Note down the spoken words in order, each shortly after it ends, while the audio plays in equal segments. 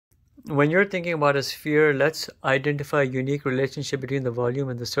when you're thinking about a sphere, let's identify a unique relationship between the volume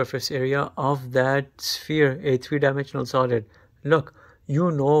and the surface area of that sphere, a three-dimensional solid. Look,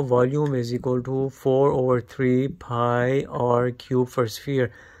 you know volume is equal to 4 over 3 pi r cubed for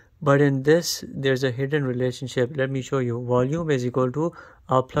sphere. But in this, there's a hidden relationship. Let me show you. Volume is equal to,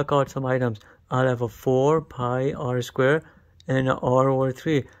 I'll pluck out some items. I'll have a 4 pi r square and an r over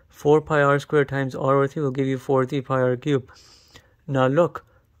 3. 4 pi r square times r over 3 will give you 4 pi r cubed. Now look,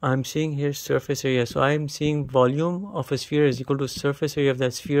 I'm seeing here surface area. So I'm seeing volume of a sphere is equal to surface area of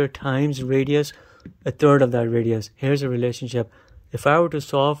that sphere times radius, a third of that radius. Here's a relationship. If I were to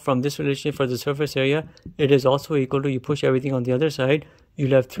solve from this relationship for the surface area, it is also equal to, you push everything on the other side,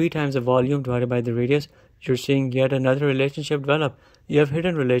 you'll have 3 times the volume divided by the radius. You're seeing yet another relationship develop. You have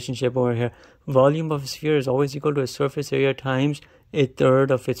hidden relationship over here. Volume of a sphere is always equal to a surface area times a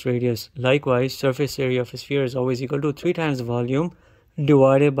third of its radius. Likewise, surface area of a sphere is always equal to 3 times the volume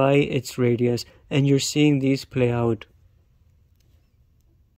divided by its radius. And you're seeing these play out.